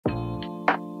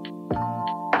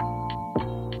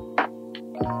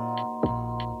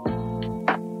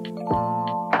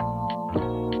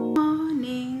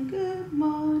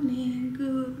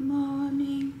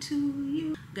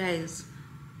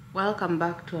Welcome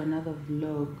back to another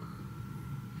vlog.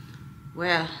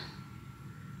 Well,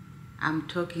 I'm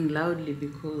talking loudly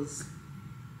because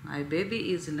my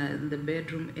baby is in the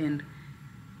bedroom, and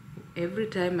every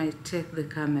time I take the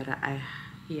camera I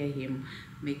hear him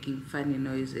making funny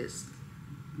noises,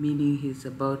 meaning he's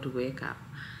about to wake up.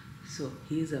 So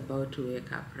he's about to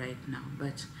wake up right now,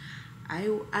 but I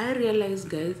realize,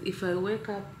 guys, if I wake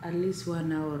up at least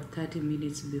 1 hour 30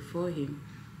 minutes before him,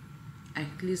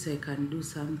 at least I can do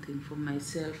something for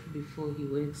myself before he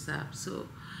wakes up. So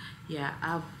yeah,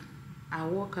 I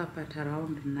woke up at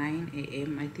around 9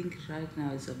 a.m. I think right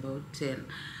now it's about 10.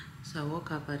 So I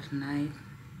woke up at 9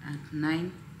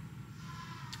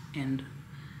 and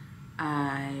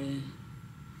I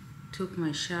took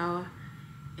my shower,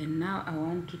 and now I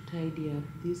want to tidy up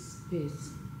this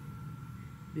space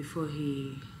before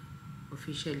he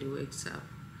officially wakes up.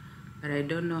 But I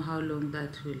don't know how long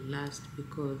that will last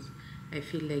because I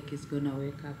feel like he's gonna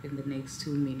wake up in the next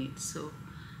 2 minutes. So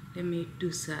let me do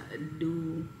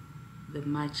the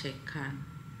much I can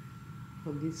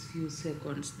for these few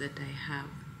seconds that I have.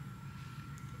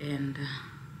 And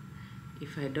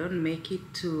if I don't make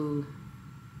it to,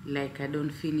 like, I don't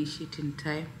finish it in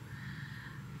time,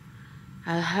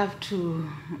 I'll have to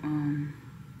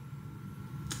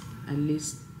at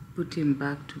least put him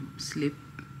back to sleep.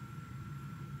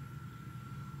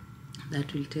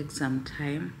 That will take some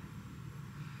time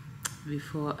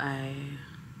before I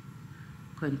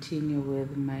continue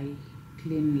with my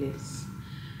cleanliness,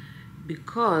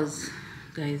 because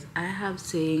guys, I have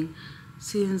saying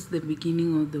since the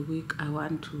beginning of the week I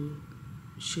want to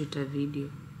shoot a video,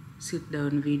 sit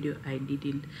down video. I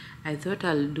didn't. I thought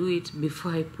I'll do it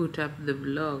before I put up the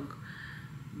vlog,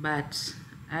 but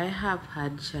I have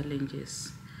had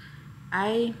challenges.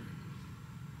 I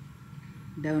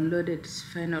downloaded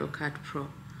Final Cut Pro,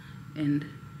 and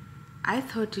I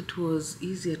thought it was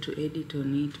easier to edit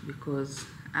on it because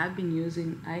I've been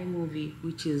using iMovie,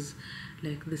 which is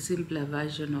like the simpler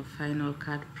version of Final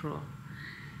Cut Pro,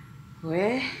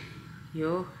 where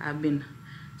I've been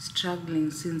struggling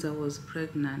since I was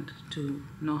pregnant to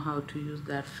know how to use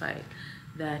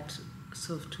that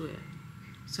software.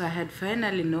 So I had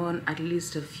finally known at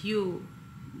least a few,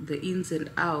 the ins and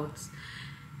outs,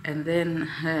 and then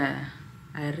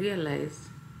I realized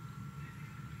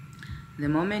the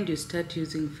moment you start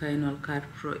using Final Cut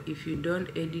Pro, if you don't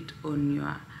edit on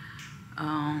your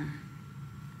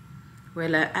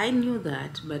well, I knew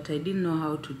that, but I didn't know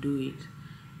how to do it.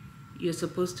 You're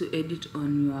supposed to edit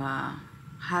on your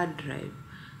hard drive,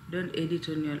 don't edit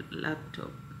on your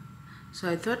laptop. So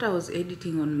I thought I was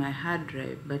editing on my hard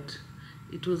drive, but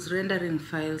it was rendering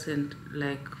files and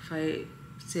like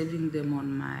saving them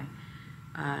on my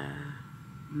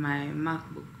my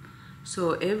MacBook.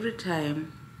 So every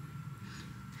time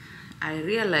I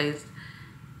realized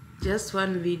just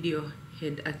one video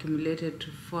had accumulated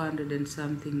to 400 and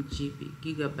something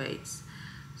gigabytes.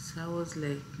 So I was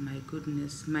like, my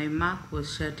goodness, my Mac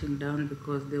was shutting down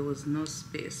because there was no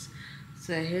space.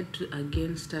 So I had to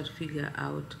again start figure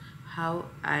out how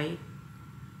I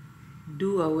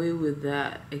do away with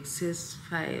the excess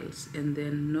files and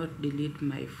then not delete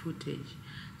my footage.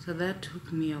 So that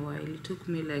took me a while. It took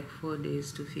me like 4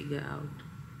 days to figure out.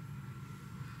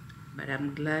 But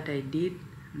I'm glad I did.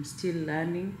 I'm still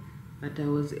learning, but I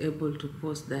was able to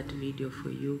post that video for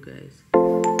you guys.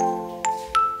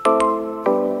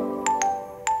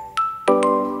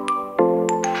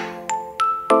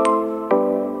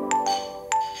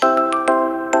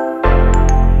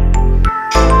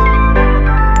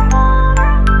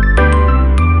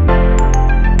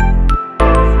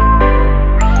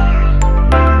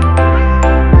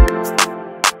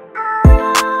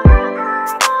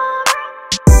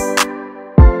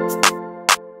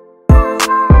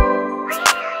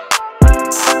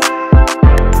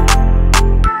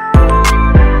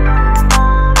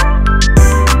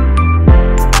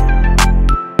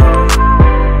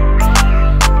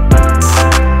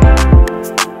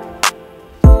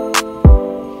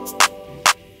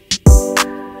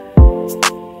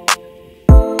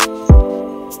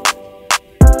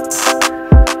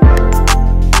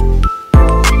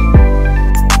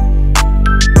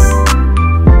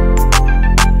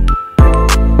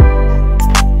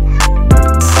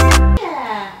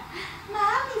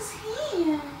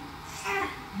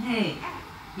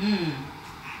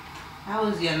 How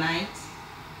was your night,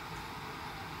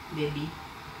 baby?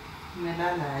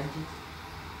 Umelala aje?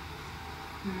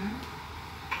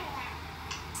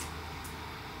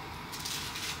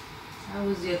 How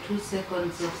was your 2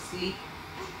 seconds of sleep?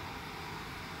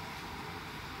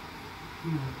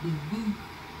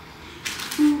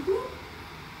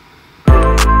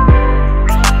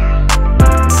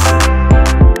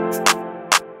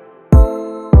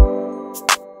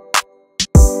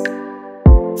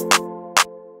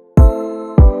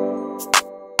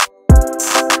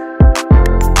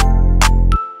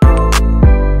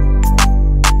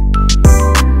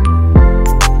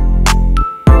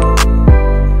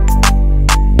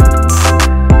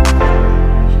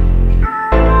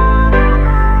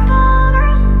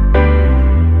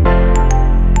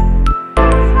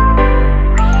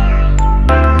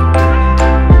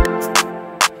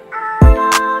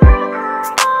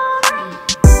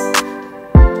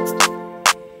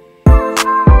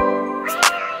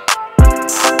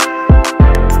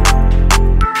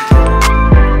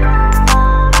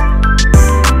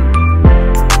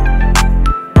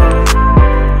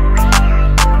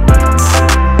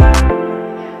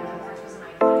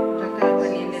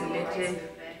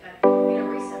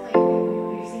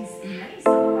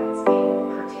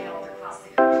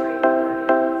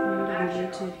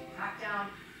 crackdown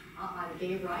on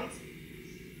gay rights.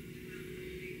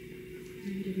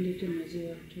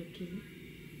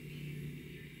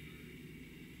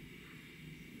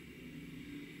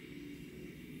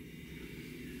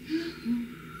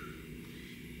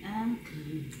 I'm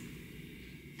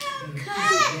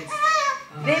coming.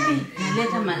 Baby,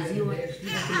 naleta maziwa.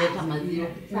 Kuleta maziwa.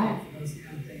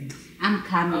 I'm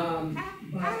coming.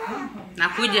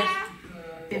 Nakuja.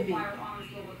 Baby,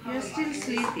 you're still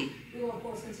sleepy. We will of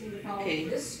course continue to follow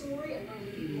this story and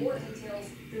learn more details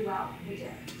throughout the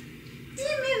day.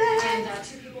 Give me that. And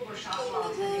 2 people were shot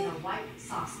while attending a White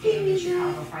Sox game in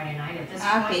Chicago Friday night. At this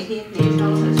point, Okay, here. news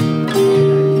outlets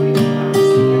confirmed that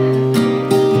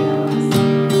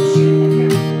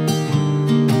shooting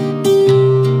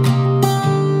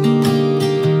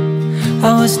I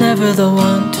was never the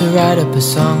one to write up a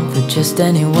song for just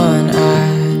anyone.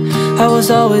 I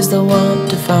was always the one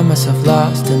to find myself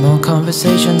lost in old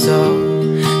conversations.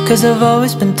 Cause I've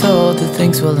always been told that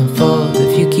things will unfold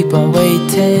if you keep on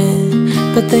waiting.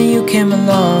 But then you came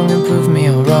along and proved me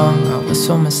all wrong. I was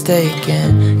so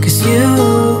mistaken. Cause you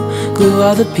glue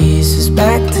all the pieces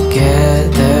back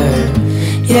together.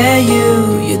 Yeah,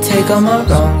 you take all my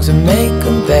wrongs and make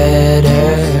them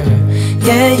better.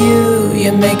 Yeah,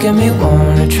 you're making me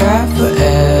wanna try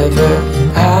forever.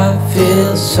 And I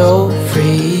feel so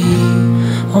free,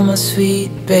 oh my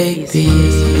sweet baby.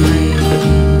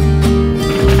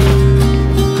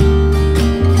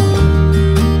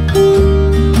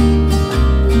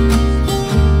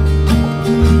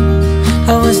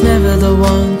 I was never the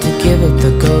one to give up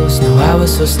the ghost. No, I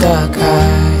was so stuck.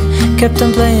 I kept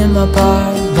on playing my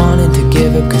part, wanting to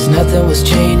give up cause nothing was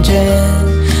changing.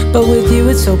 But with you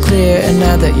it's so clear, and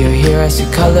now that you're here I see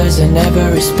colors in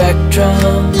every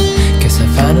spectrum. Guess I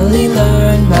finally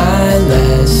learned my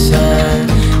lesson.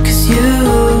 Cause you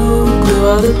glue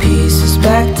all the pieces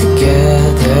back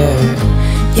together.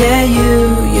 Yeah,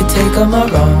 you take all my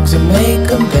wrongs and make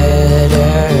them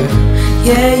better.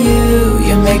 Yeah,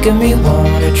 you're making me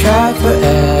wanna try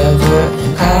forever.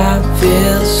 And I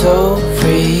feel so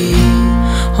free,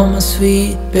 oh my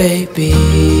sweet baby.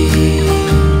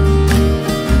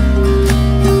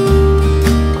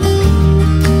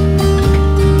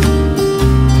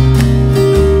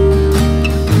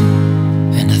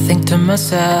 To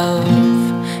myself,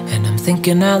 and I'm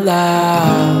thinking out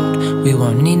loud, we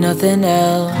won't need nothing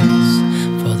else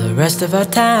for the rest of our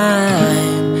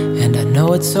time. And I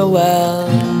know it so well,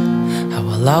 I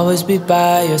will always be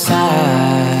by your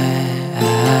side.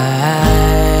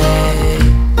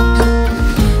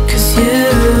 Cause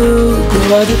you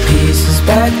glue all the pieces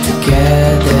back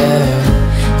together.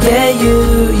 Yeah,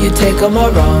 you take all my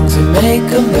wrongs and make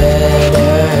them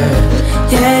better.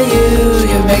 Yeah,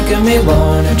 you're making me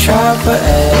wanna try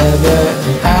forever.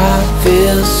 And I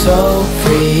feel so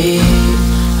free,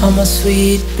 oh my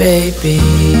sweet baby.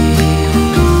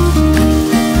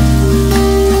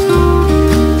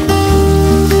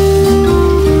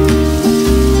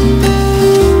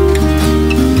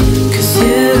 Cause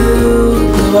you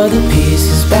glue all the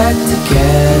pieces back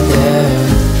together.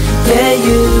 Yeah,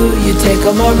 you take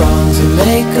all my wrongs and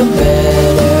make them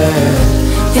better.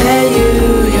 Yeah,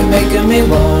 you're making me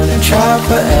wanna try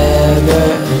forever.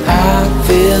 And I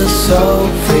feel so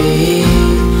free,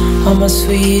 oh my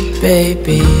sweet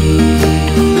baby.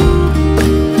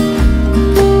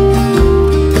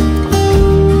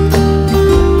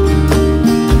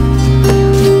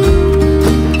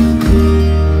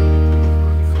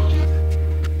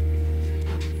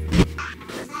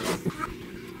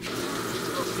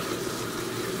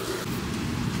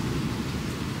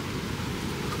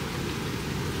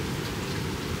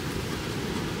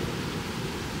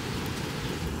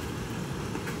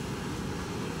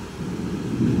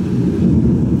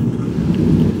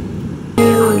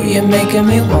 You're making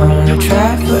me wanna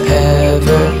try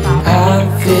forever.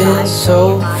 I feel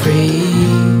so free,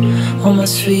 oh my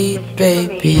sweet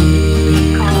baby.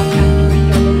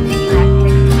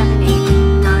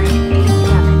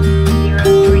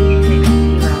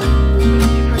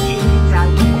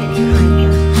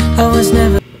 I was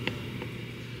never.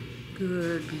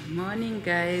 Good morning,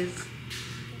 guys.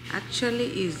 Actually,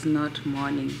 it's not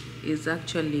morning. It's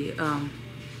actually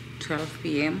 12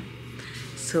 p.m.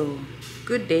 So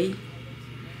good day.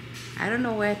 I don't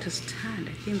know where to stand.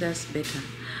 I think that's better.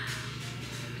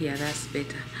 Yeah, that's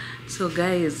better. So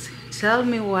guys, tell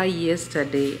me why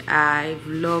yesterday I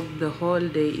vlogged the whole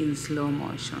day in slow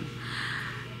motion.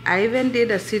 I even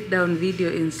did a sit down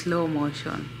video in slow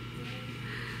motion.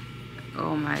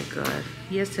 Oh my god,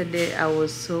 yesterday I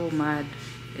was so mad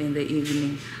in the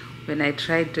evening when I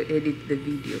tried to edit the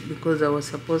video, because I was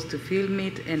supposed to film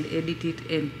it and edit it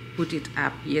and put it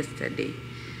up yesterday.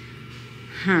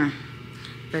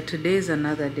 But today is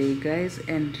another day, guys,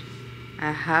 and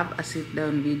I have a sit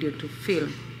down video to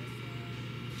film.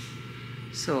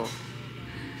 So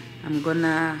I'm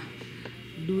gonna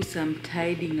do some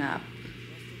tidying up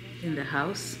in the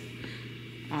house.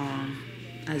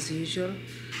 As usual,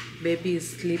 baby is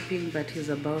sleeping, but he's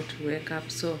about to wake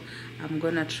up, so I'm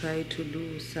gonna try to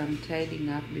do some tidying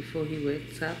up before he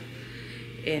wakes up.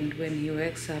 And when he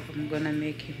wakes up, I'm gonna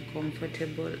make him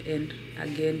comfortable and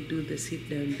again do the sit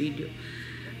down video.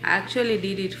 I actually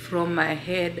did it from my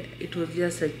head. It was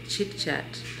just a chit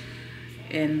chat,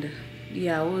 and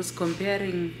yeah, I was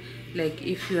comparing, like,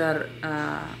 if you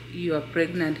are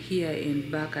pregnant here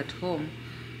and back at home.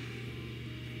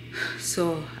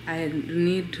 So I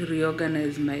need to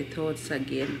reorganize my thoughts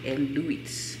again and do it.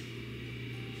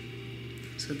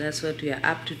 So that's what we are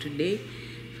up to today.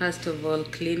 First of all,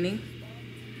 cleaning.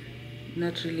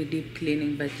 Not really deep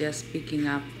cleaning, but just picking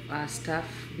up our stuff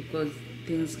because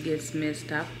things get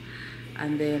messed up.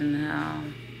 And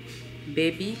then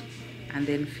baby, and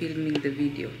then filming the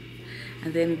video.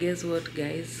 And then guess what,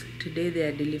 guys? Today they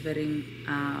are delivering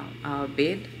our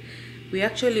bed. We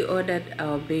actually ordered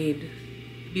our bed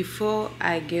before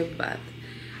I gave birth.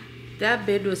 That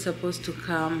bed was supposed to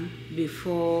come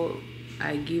before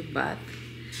I give birth.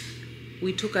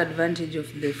 We took advantage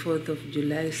of the 4th of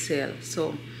July sale,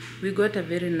 so we got a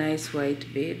very nice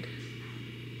white bed.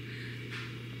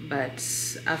 But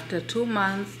after 2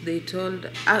 months, they told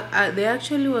they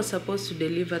actually were supposed to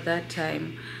deliver that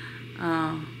time,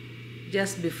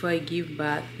 just before I give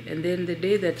birth. And then the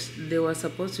day that they were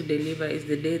supposed to deliver is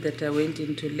the day that I went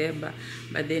into labor,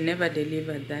 but they never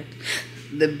delivered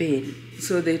the bed.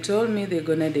 So they told me they're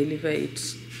gonna deliver it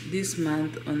this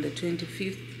month on the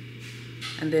 25th.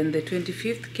 And then the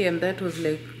 25th came. That was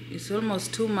like, it's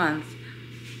almost 2 months.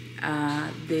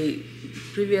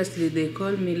 Previously they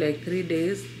called me like 3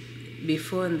 days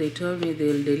before, and they told me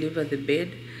they'll deliver the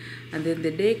bed. And then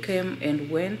the day came and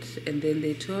went, and then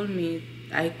they told me,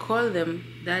 I called them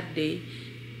that day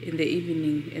in the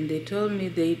evening, and they told me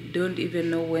they don't even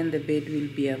know when the bed will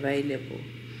be available.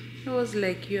 I was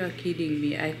like, you are kidding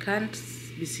me. I can't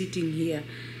be sitting here.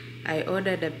 I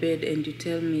ordered a bed and you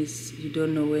tell me you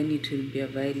don't know when it will be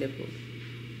available.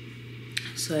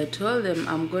 So I told them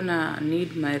I'm gonna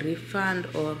need my refund,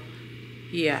 or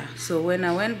yeah. So when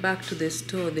I went back to the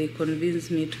store, they convinced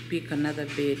me to pick another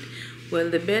bed. Well,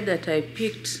 the bed that I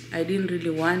picked, I didn't really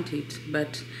want it,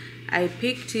 but I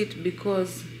picked it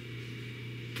because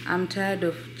I'm tired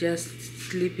of just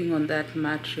sleeping on that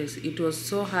mattress. It was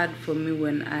so hard for me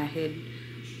when I had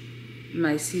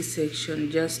my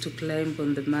C-section just to climb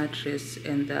on the mattress,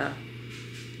 and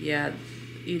yeah,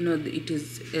 you know, it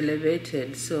is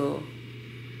elevated, so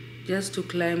just to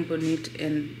climb on it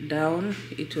and down,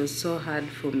 it was so hard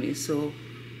for me. So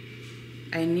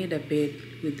I need a bed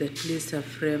with at least a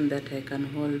frame that I can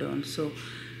hold on. So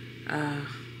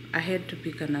I had to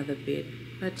pick another bed,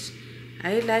 but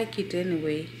I like it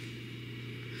anyway.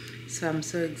 So I'm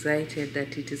so excited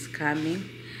that it is coming.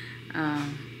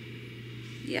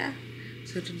 Yeah,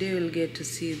 so today we'll get to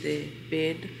see the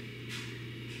bed.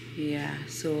 Yeah,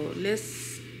 so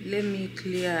let me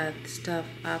clear stuff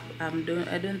up. I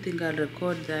don't think I'll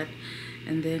record that,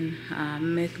 and then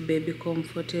make baby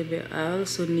comfortable. I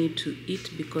also need to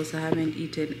eat because I haven't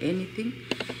eaten anything,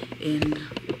 and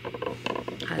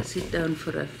I'll sit down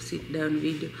for a sit down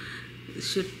video.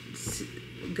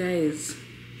 Guys,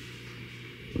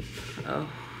 oh,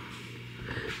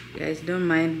 guys, don't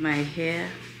mind my hair.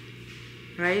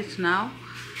 Right now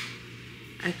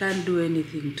I can't do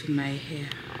anything to my hair.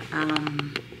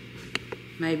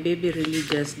 My baby really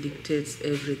just dictates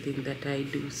everything that I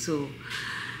do. So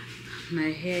my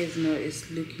hair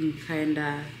is looking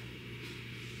kinda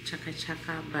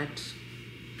chaka, but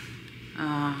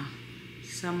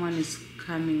someone is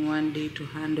coming one day to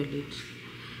handle it.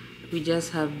 We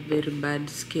just have very bad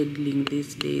scheduling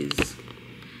these days.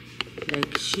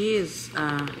 Like, she's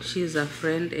a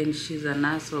friend and she's a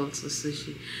nurse also, so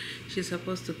she's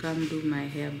supposed to come do my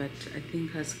hair, but I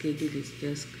think her schedule is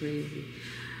just crazy.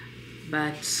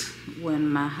 But when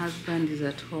my husband is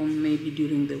at home, maybe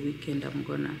during the weekend, I'm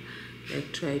gonna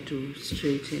like try to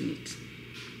straighten it.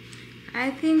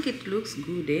 I think it looks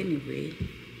good anyway.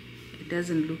 It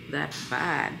doesn't look that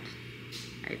bad.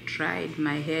 I tried.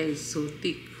 My hair is so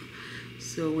thick,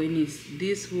 so when it's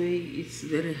this way, it's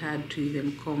very hard to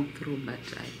even comb through, but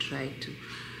I try to.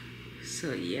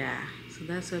 So yeah, so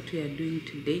that's what we are doing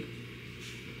today.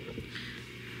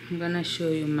 I'm gonna show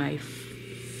you my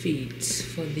feet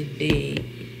for the day.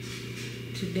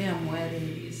 Today I'm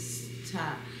wearing this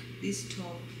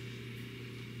top,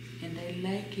 and I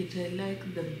like it. I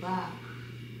like the back.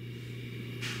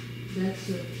 That's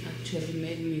what actually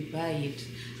made me buy it.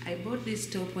 I bought this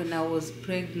top when I was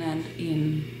pregnant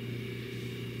in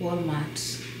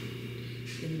Walmart.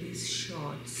 In these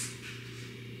shorts.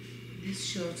 These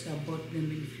shorts, I bought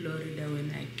them in Florida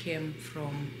when I came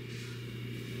from,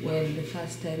 well, the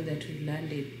first time that we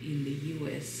landed in the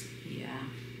US. Yeah,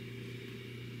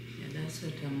 that's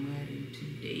what I'm wearing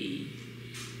today.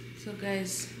 So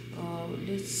guys,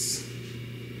 let's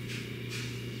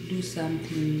do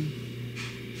something.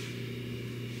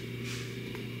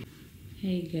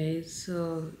 Hey guys,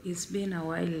 so it's been a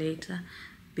while later.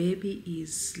 Baby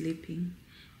is sleeping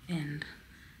and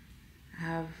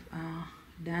I've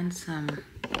done some,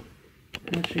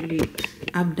 not really,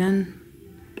 I've done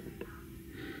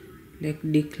like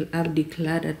I've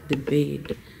declared at the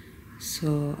bed.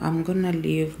 So I'm gonna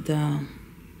leave the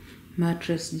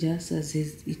mattress just as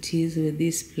it is with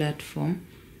this platform.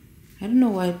 I don't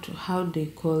know how they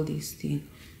call this thing,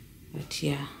 but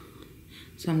yeah.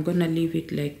 So I'm gonna leave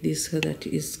it like this so that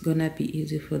it's gonna be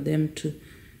easy for them to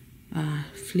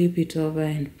flip it over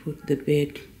and put the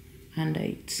bed under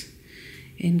it.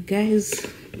 And guys,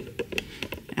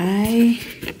 I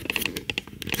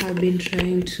have been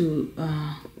trying to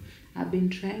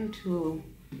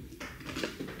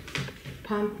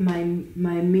pump my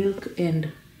milk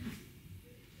and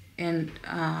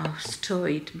store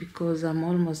it because I'm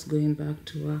almost going back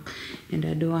to work and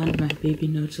I don't want my baby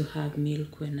not to have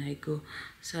milk when I go.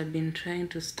 So I've been trying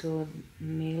to store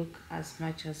milk as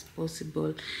much as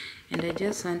possible, and I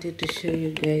just wanted to show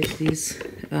you guys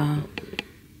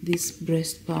this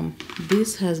breast pump.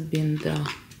 This has been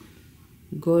the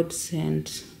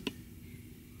godsend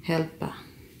helper.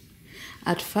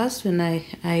 At first, when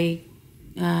I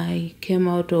came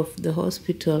out of the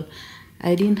hospital,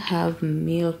 I didn't have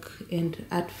milk, and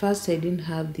at first I didn't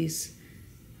have this.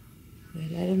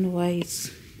 Well, I don't know why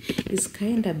it's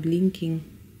kind of blinking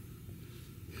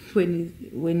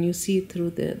when you see through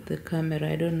the camera.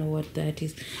 I don't know what that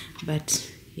is,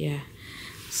 but yeah.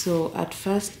 So at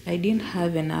first I didn't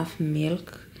have enough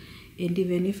milk, and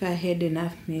even if I had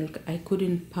enough milk, I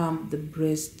couldn't pump the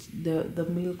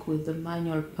milk with the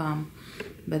manual pump.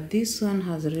 But this one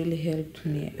has really helped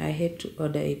me. I had to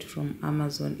order it from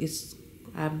Amazon. It's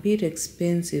a bit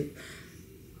expensive,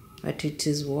 but it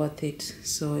is worth it.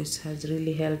 So it has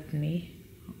really helped me.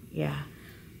 Yeah.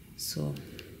 So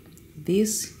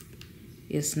this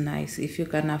is nice. If you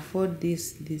can afford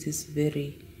this is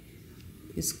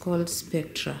it's called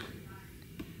Spectra.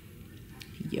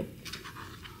 Yep.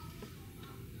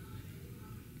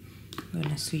 I'm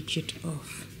gonna switch it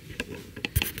off.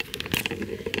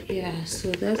 Yeah,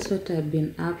 so that's what I've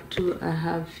been up to. I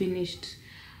have finished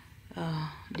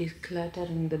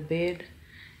decluttering the bed,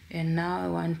 and now I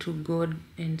want to go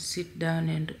and sit down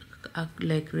and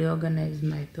reorganize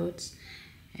my thoughts,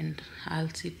 and I'll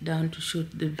sit down to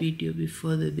shoot the video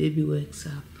before the baby wakes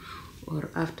up, or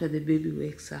after the baby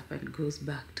wakes up and goes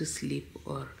back to sleep,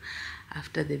 or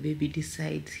after the baby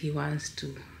decides he wants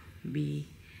to be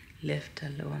left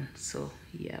alone. So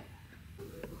yeah.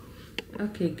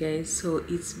 Okay guys, so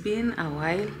it's been a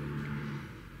while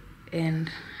and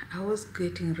I was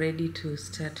getting ready to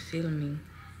start filming,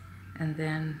 and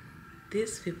then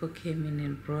these people came in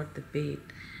and brought the bed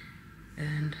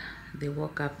and they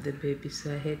woke up the baby,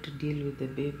 so I had to deal with the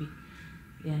baby.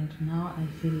 And now I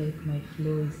feel like my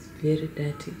floor is very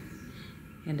dirty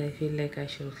and I feel like I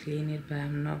should clean it, but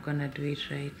I'm not gonna do it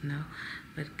right now.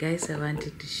 But guys, I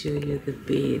wanted to show you the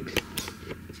bed.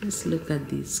 Just look at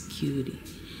this cutie.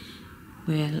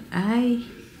 Well, I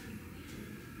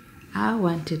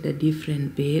wanted a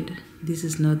different bed. This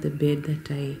is not the bed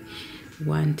that I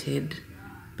wanted,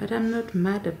 but I'm not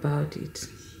mad about it.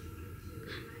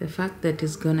 The fact that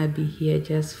it's gonna be here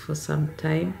just for some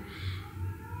time,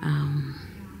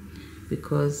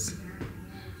 because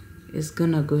it's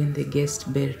gonna go in the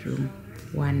guest bedroom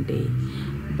one day,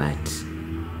 but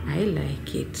I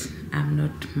like it. I'm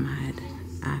not mad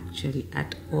actually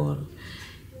at all.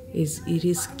 It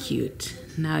is cute.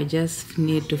 Now I just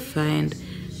need to find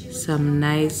some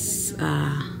nice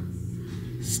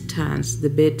stands, the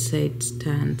bedside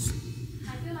stands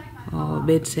or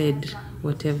bedside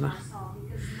whatever.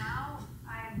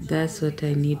 That's what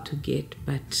I need to get,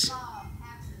 but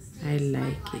I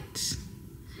like it.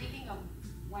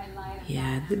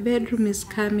 Yeah, the bedroom is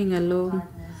coming along.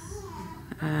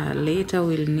 Later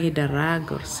we'll need a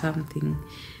rug or something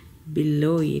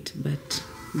below it, but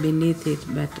beneath it,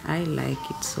 but I like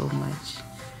it so much.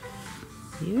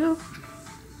 Yep.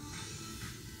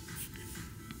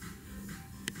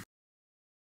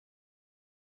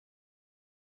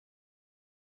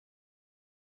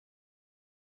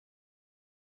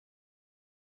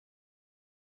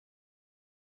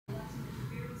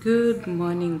 Good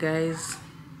morning, guys.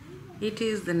 It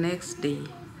is the next day,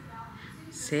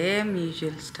 same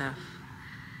usual stuff.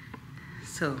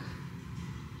 So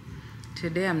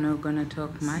today I'm not gonna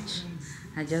talk much.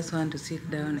 I just want to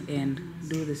sit down and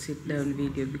do the sit down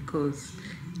video because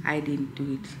I didn't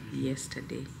do it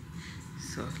yesterday.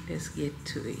 So let's get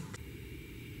to it.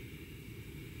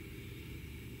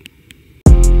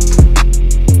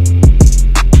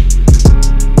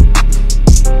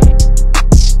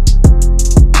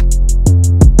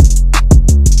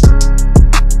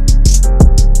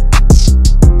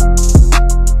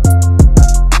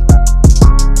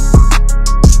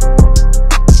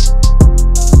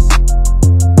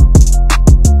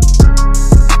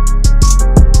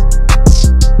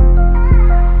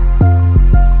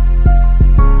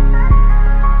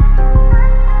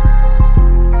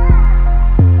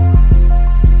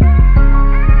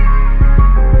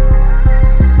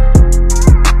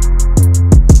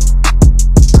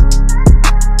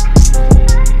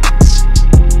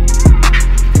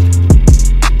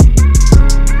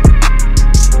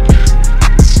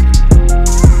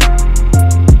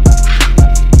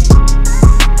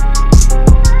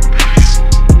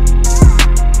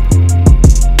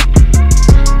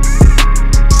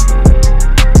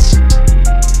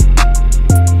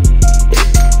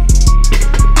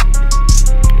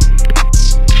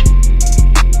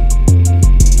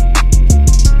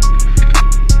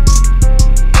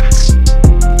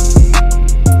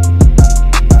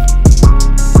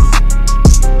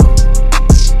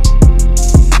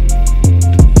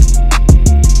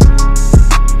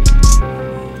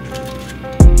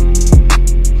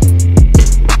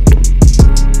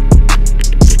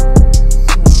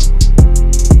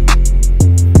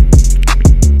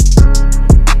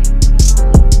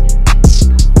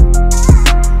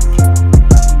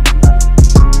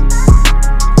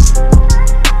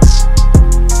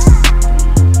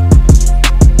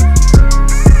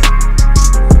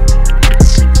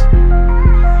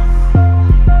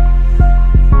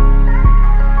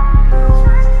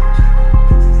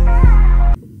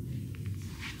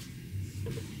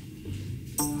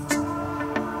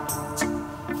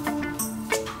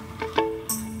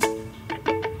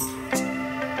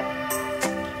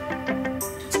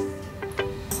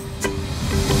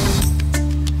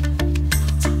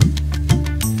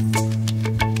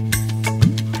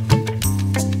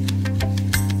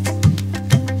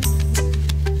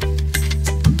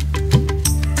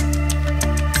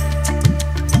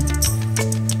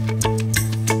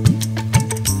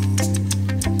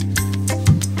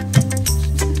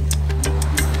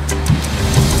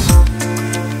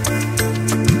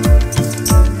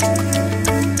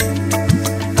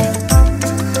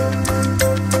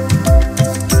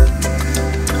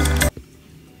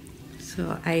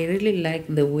 So I really like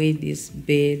the way this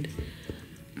bed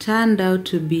turned out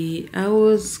to be. I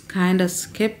was kind of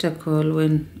skeptical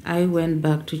when I went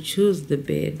back to choose the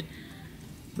bed,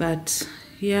 but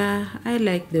yeah, I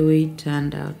like the way it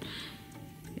turned out.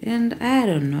 And I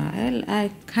don't know,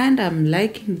 I kind of am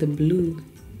liking the blue.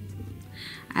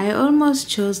 I almost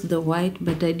chose the white,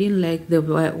 but I didn't like the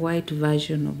white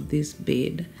version of this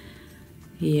bed.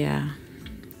 Yeah,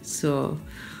 so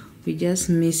we're just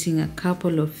missing a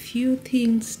couple of few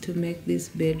things to make this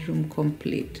bedroom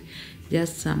complete.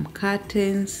 Just some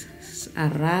curtains, a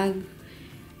rug,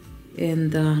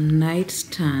 and the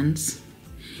nightstands.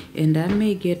 And I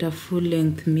may get a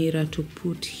full-length mirror to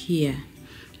put here.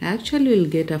 I actually will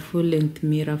get a full-length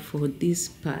mirror for this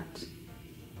part.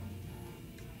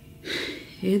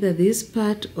 Either this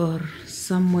part or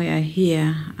somewhere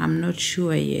here. I'm not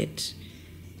sure yet.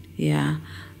 Yeah,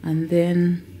 and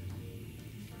then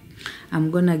I'm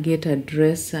gonna get a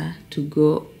dresser to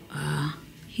go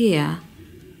here,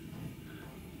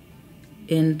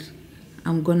 and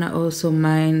I'm gonna also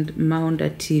mount a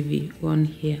TV on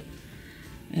here.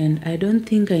 And I don't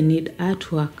think I need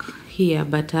artwork here,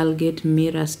 but I'll get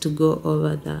mirrors to go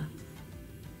over the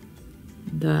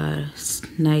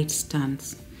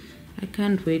nightstands. I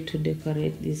can't wait to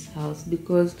decorate this house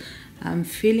because I'm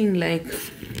feeling like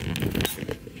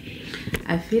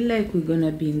we're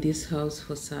gonna be in this house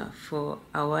for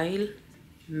a while,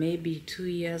 maybe 2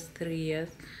 years, 3 years.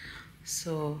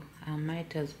 So I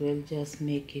might as well just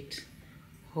make it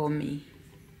homey.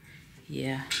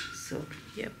 Yeah, so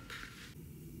yep.